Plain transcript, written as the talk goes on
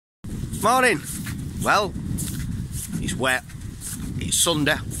Morning. Well, it's wet. It's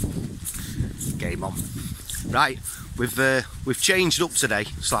Sunday. Game on. Right, we've changed up today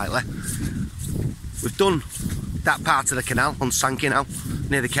slightly. We've done that part of the canal on Sankey now,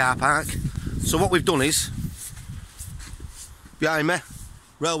 near the car park. So what we've done is, behind me,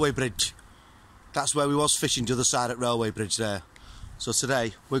 railway bridge. That's where we was fishing, the other side at railway bridge there. So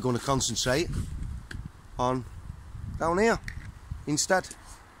today we're going to concentrate on down here instead.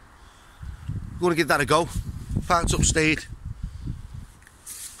 We're going to give that a go. Parked up steed.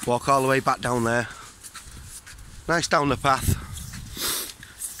 Walk all the way back down there. Nice down the path.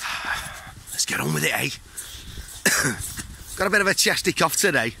 Let's get on with it, eh? Got a bit of a chesty cough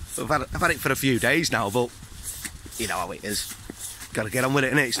today. I've had it for a few days now, but you know how it is. Got to get on with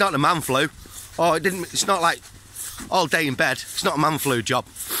it, innit? It's not a man flu. Oh, it's not like all day in bed. It's not a man flu job.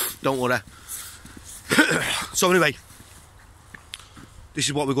 Don't worry. So anyway, this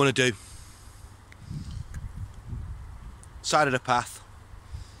is what we're going to do. Side of the path.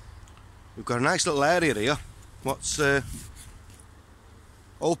 We've got a nice little area here. What's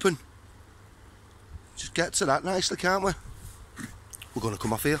open. Just get to that nicely, can't we? We're going to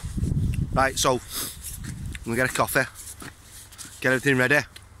come off here. Right, so I'm going to get a coffee, get everything ready,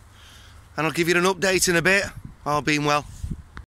 and I'll give you an update in a bit, all being well.